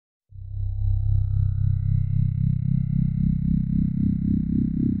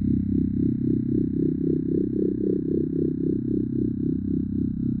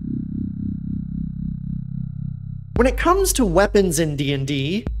When it comes to weapons in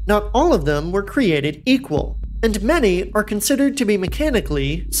D&D, not all of them were created equal, and many are considered to be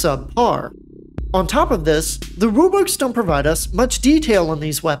mechanically subpar. On top of this, the rulebooks don't provide us much detail on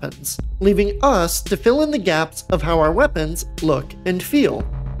these weapons, leaving us to fill in the gaps of how our weapons look and feel.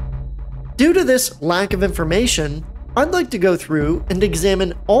 Due to this lack of information, I'd like to go through and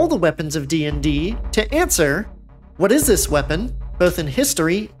examine all the weapons of D&D to answer, what is this weapon, both in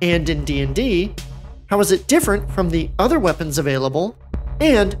history and in D&D, how is it different from the other weapons available,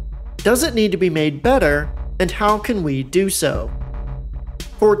 and does it need to be made better, and how can we do so?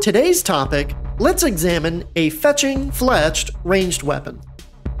 For today's topic, let's examine a fetching, fletched, ranged weapon,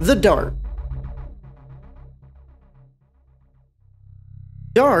 the dart.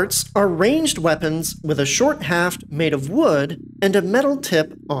 Darts are ranged weapons with a short haft made of wood and a metal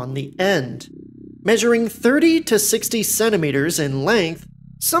tip on the end. Measuring 30 to 60 centimeters in length,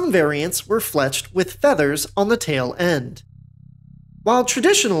 some variants were fletched with feathers on the tail end. While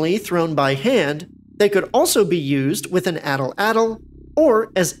traditionally thrown by hand, they could also be used with an addle-addle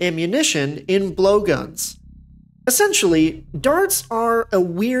or as ammunition in blowguns. Essentially, darts are a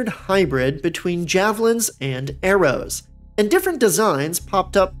weird hybrid between javelins and arrows, and different designs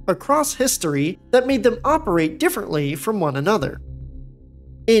popped up across history that made them operate differently from one another.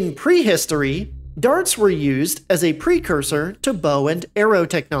 In prehistory, darts were used as a precursor to bow and arrow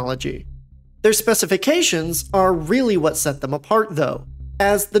technology. Their specifications are really what set them apart though,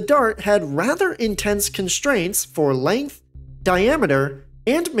 as the dart had rather intense constraints for length, diameter,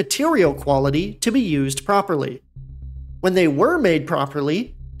 and material quality to be used properly. When they were made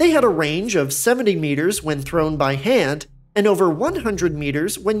properly, they had a range of 70 meters when thrown by hand and over 100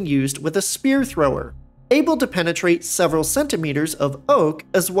 meters when used with a spear thrower, able to penetrate several centimeters of oak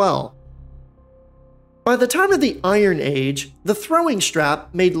as well. By the time of the Iron Age, the throwing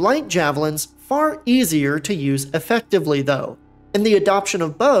strap made light javelins far easier to use effectively though, and the adoption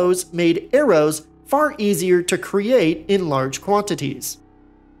of bows made arrows far easier to create in large quantities.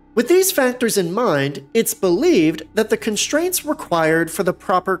 With these factors in mind, it's believed that the constraints required for the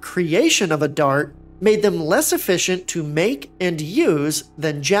proper creation of a dart made them less efficient to make and use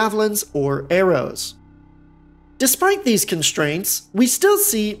than javelins or arrows. Despite these constraints, we still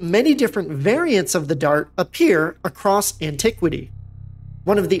see many different variants of the dart appear across antiquity.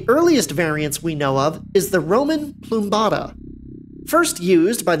 One of the earliest variants we know of is the Roman plumbata. First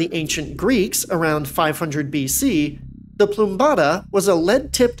used by the ancient Greeks around 500 BC, the plumbata was a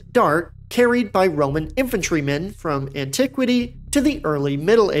lead-tipped dart carried by Roman infantrymen from antiquity to the early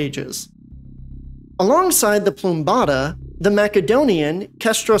Middle Ages. Alongside the plumbata, the Macedonian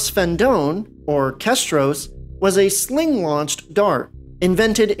kestros fendon, or kestros, was a sling-launched dart,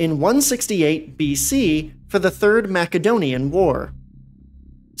 invented in 168 BC for the Third Macedonian War.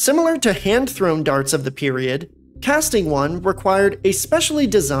 Similar to hand-thrown darts of the period, casting one required a specially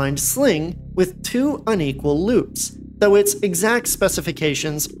designed sling with two unequal loops, though its exact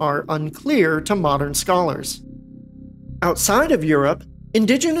specifications are unclear to modern scholars. Outside of Europe,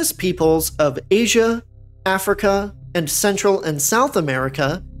 indigenous peoples of Asia, Africa, and Central and South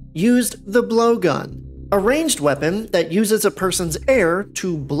America used the blowgun, a ranged weapon that uses a person's air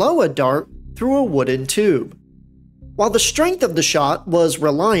to blow a dart through a wooden tube. While the strength of the shot was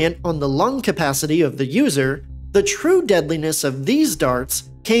reliant on the lung capacity of the user, the true deadliness of these darts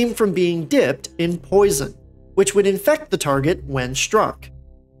came from being dipped in poison, which would infect the target when struck.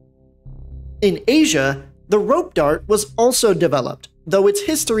 In Asia, the rope dart was also developed, though its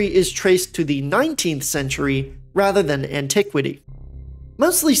history is traced to the 19th century rather than antiquity.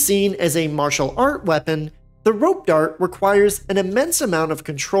 Mostly seen as a martial art weapon, the rope dart requires an immense amount of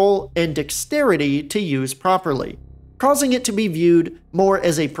control and dexterity to use properly, causing it to be viewed more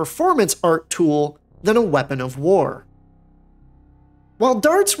as a performance art tool than a weapon of war. While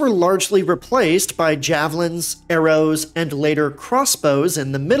darts were largely replaced by javelins, arrows, and later crossbows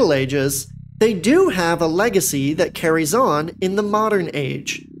in the Middle Ages, they do have a legacy that carries on in the modern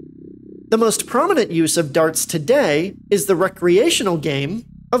age. The most prominent use of darts today is the recreational game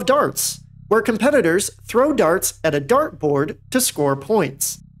of darts, where competitors throw darts at a dartboard to score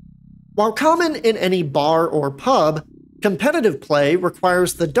points. While common in any bar or pub, competitive play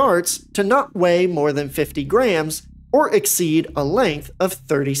requires the darts to not weigh more than 50 grams or exceed a length of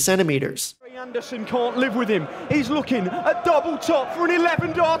 30 centimeters. Anderson can't live with him. He's looking at double top for an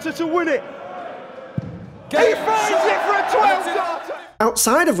 11-darter to win it. He finds it for a 12-darter!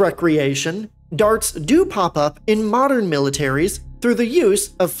 Outside of recreation, darts do pop up in modern militaries through the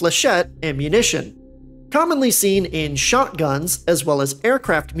use of flechette ammunition. Commonly seen in shotguns as well as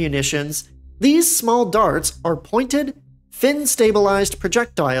aircraft munitions, these small darts are pointed, fin-stabilized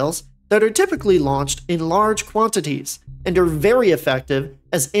projectiles that are typically launched in large quantities and are very effective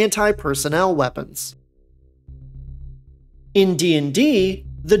as anti-personnel weapons. In D&D,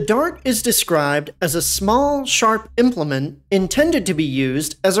 the dart is described as a small, sharp implement intended to be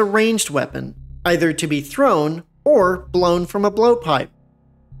used as a ranged weapon, either to be thrown or blown from a blowpipe.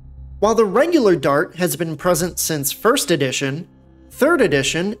 While the regular dart has been present since 1st edition, 3rd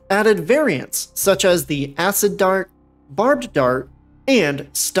edition added variants such as the acid dart, barbed dart, and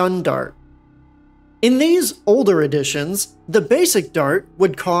stun dart. In these older editions, the basic dart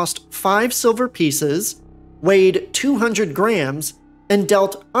would cost 5 silver pieces, weighed 200 grams, and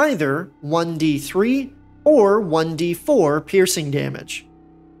dealt either 1d3 or 1d4 piercing damage.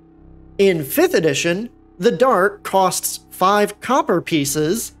 In 5th edition, the dart costs 5 copper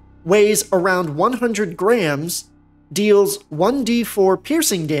pieces, weighs around 100 grams, deals 1d4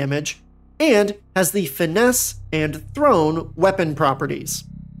 piercing damage, and has the finesse and thrown weapon properties.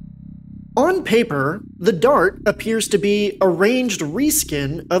 On paper, the dart appears to be a ranged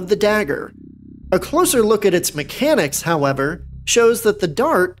reskin of the dagger. A closer look at its mechanics, however, shows that the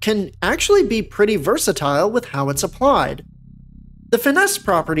dart can actually be pretty versatile with how it's applied. The finesse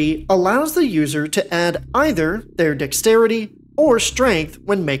property allows the user to add either their dexterity or strength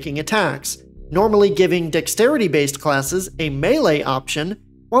when making attacks, normally giving dexterity-based classes a melee option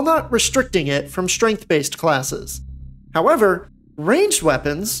while not restricting it from strength-based classes. However, ranged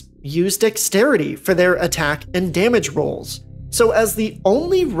weapons use dexterity for their attack and damage rolls, so as the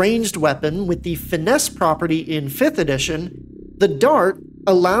only ranged weapon with the finesse property in 5th edition, the dart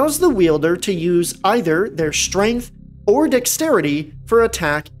allows the wielder to use either their strength or dexterity for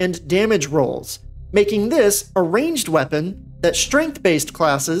attack and damage rolls, making this a ranged weapon that strength-based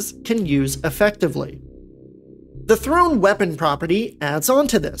classes can use effectively. The thrown weapon property adds on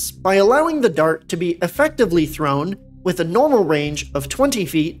to this by allowing the dart to be effectively thrown with a normal range of 20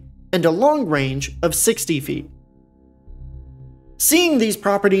 feet and a long range of 60 feet. Seeing these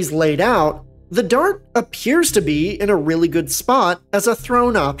properties laid out, the dart appears to be in a really good spot as a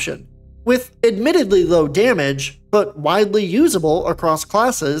thrown option, with admittedly low damage, but widely usable across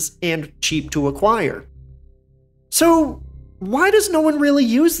classes and cheap to acquire. So, why does no one really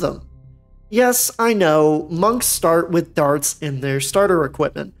use them? Yes, I know, monks start with darts in their starter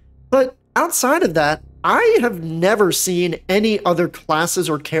equipment, but outside of that, I have never seen any other classes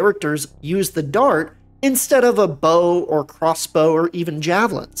or characters use the dart instead of a bow or crossbow or even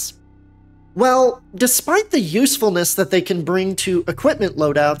javelins. Well, despite the usefulness that they can bring to equipment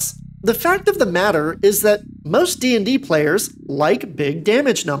loadouts, the fact of the matter is that most D&D players like big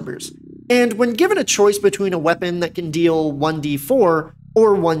damage numbers, and when given a choice between a weapon that can deal 1d4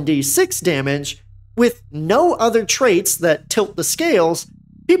 or 1d6 damage, with no other traits that tilt the scales,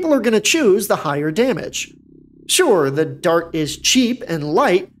 people are going to choose the higher damage. Sure, the dart is cheap and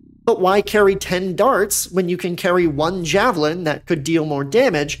light, but why carry 10 darts when you can carry 1 javelin that could deal more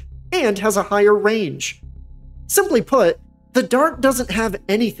damage and has a higher range? Simply put, the dart doesn't have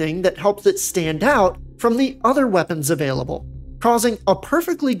anything that helps it stand out from the other weapons available, causing a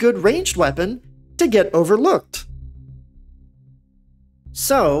perfectly good ranged weapon to get overlooked.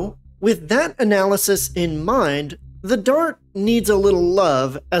 So, with that analysis in mind, the dart needs a little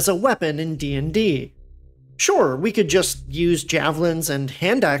love as a weapon in D&D. Sure, we could just use javelins and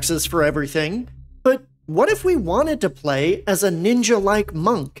hand axes for everything, but what if we wanted to play as a ninja-like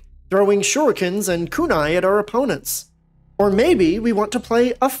monk, throwing shurikens and kunai at our opponents? Or maybe we want to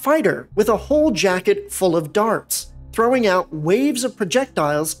play a fighter with a whole jacket full of darts, throwing out waves of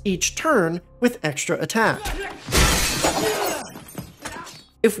projectiles each turn with extra attack.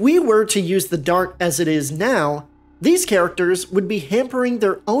 If we were to use the dart as it is now, these characters would be hampering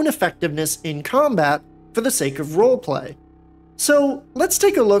their own effectiveness in combat for the sake of roleplay. So let's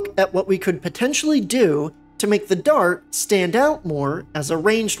take a look at what we could potentially do to make the dart stand out more as a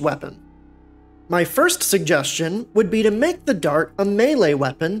ranged weapon. My first suggestion would be to make the dart a melee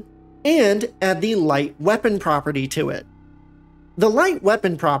weapon and add the light weapon property to it. The light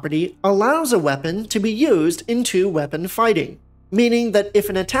weapon property allows a weapon to be used in two-weapon fighting, meaning that if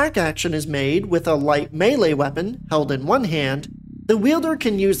an attack action is made with a light melee weapon held in one hand, the wielder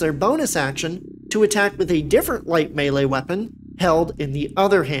can use their bonus action to attack with a different light melee weapon held in the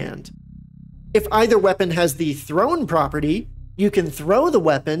other hand. If either weapon has the thrown property, you can throw the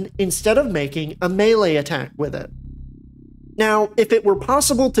weapon instead of making a melee attack with it. Now, if it were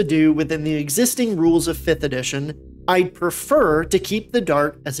possible to do within the existing rules of 5th edition, I'd prefer to keep the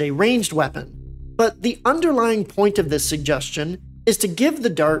dart as a ranged weapon, but the underlying point of this suggestion is to give the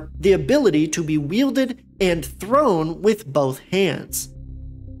dart the ability to be wielded and thrown with both hands.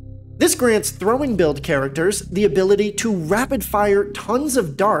 This grants throwing build characters the ability to rapid fire tons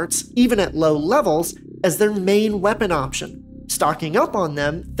of darts even at low levels as their main weapon option, stocking up on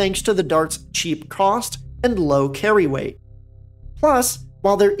them thanks to the dart's cheap cost and low carry weight. Plus,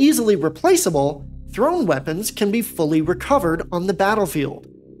 while they're easily replaceable, thrown weapons can be fully recovered on the battlefield,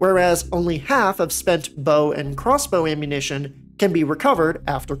 whereas only half of spent bow and crossbow ammunition can be recovered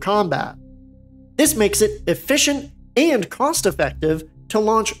after combat. This makes it efficient and cost-effective to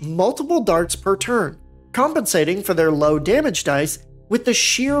launch multiple darts per turn, compensating for their low damage dice with the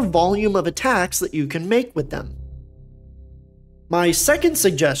sheer volume of attacks that you can make with them. My second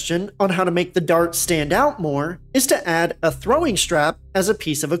suggestion on how to make the dart stand out more is to add a throwing strap as a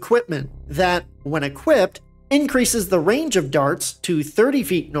piece of equipment that, when equipped, increases the range of darts to 30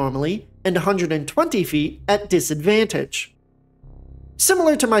 feet normally and 120 feet at disadvantage.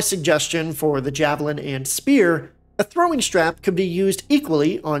 Similar to my suggestion for the javelin and spear, a throwing strap could be used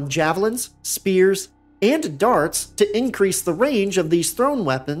equally on javelins, spears, and darts to increase the range of these thrown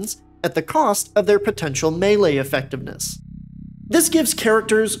weapons at the cost of their potential melee effectiveness. This gives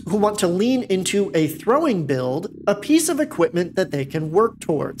characters who want to lean into a throwing build a piece of equipment that they can work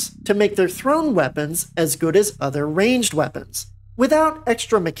towards to make their thrown weapons as good as other ranged weapons, without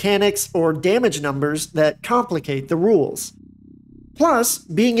extra mechanics or damage numbers that complicate the rules. Plus,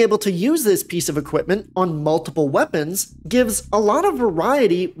 being able to use this piece of equipment on multiple weapons gives a lot of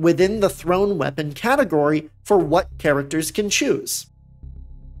variety within the thrown weapon category for what characters can choose.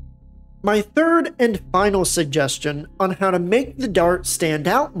 My third and final suggestion on how to make the dart stand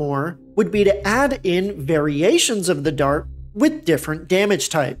out more would be to add in variations of the dart with different damage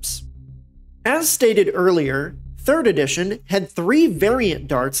types. As stated earlier, 3rd edition had 3 variant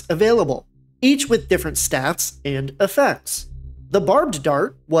darts available, each with different stats and effects. The barbed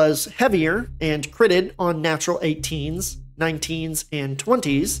dart was heavier and critted on natural 18s, 19s, and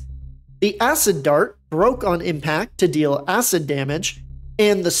 20s. The acid dart broke on impact to deal acid damage,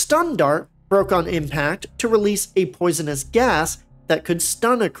 and the stun dart broke on impact to release a poisonous gas that could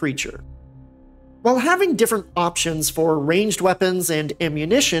stun a creature. While having different options for ranged weapons and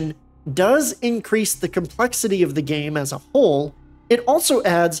ammunition does increase the complexity of the game as a whole, it also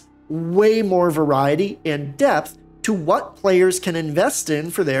adds way more variety and depth to what players can invest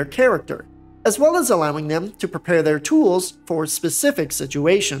in for their character, as well as allowing them to prepare their tools for specific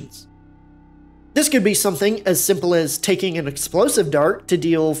situations. This could be something as simple as taking an explosive dart to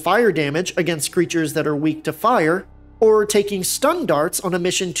deal fire damage against creatures that are weak to fire, or taking stun darts on a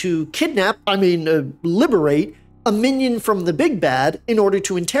mission to liberate a minion from the big bad in order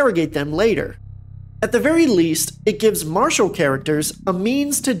to interrogate them later. At the very least, it gives martial characters a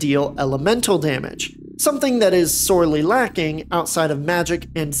means to deal elemental damage, something that is sorely lacking outside of magic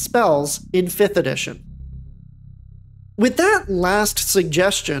and spells in 5th edition. With that last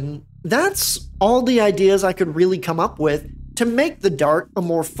suggestion, that's all the ideas I could really come up with to make the dart a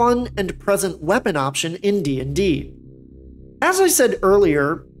more fun and present weapon option in D&D. As I said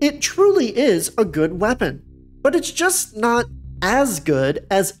earlier, it truly is a good weapon, but it's just not as good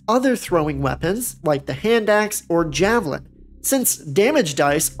as other throwing weapons like the hand axe or javelin, since damage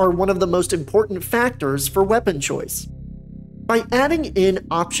dice are one of the most important factors for weapon choice. By adding in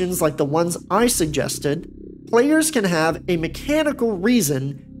options like the ones I suggested, players can have a mechanical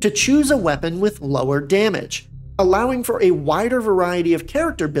reason to choose a weapon with lower damage, allowing for a wider variety of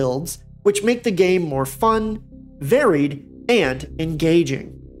character builds, which make the game more fun, varied, and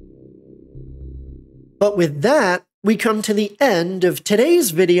engaging. But with that, we come to the end of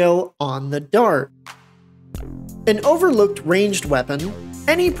today's video on the dart. An overlooked ranged weapon,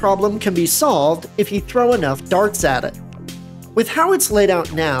 any problem can be solved if you throw enough darts at it. With how it's laid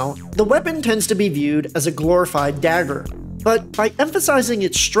out now, the weapon tends to be viewed as a glorified dagger, but by emphasizing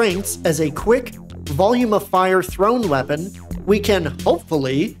its strengths as a quick, volume of fire thrown weapon, we can,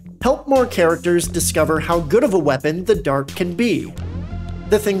 hopefully, help more characters discover how good of a weapon the dart can be.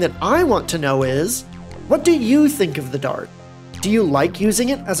 The thing that I want to know is, what do you think of the dart? Do you like using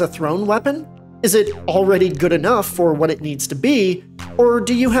it as a thrown weapon? Is it already good enough for what it needs to be, or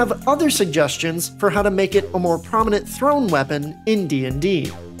do you have other suggestions for how to make it a more prominent thrown weapon in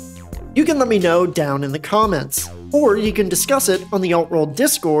D&D? You can let me know down in the comments, or you can discuss it on the Altroll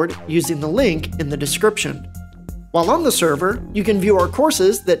Discord using the link in the description. While on the server, you can view our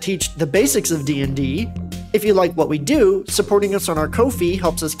courses that teach the basics of D&D. If you like what we do, supporting us on our Ko-fi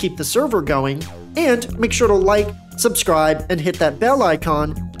helps us keep the server going, and make sure to like, subscribe, and hit that bell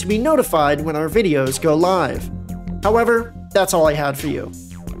icon to be notified when our videos go live. However, that's all I had for you.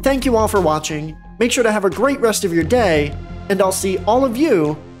 Thank you all for watching, make sure to have a great rest of your day, and I'll see all of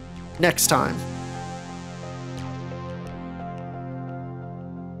you next time.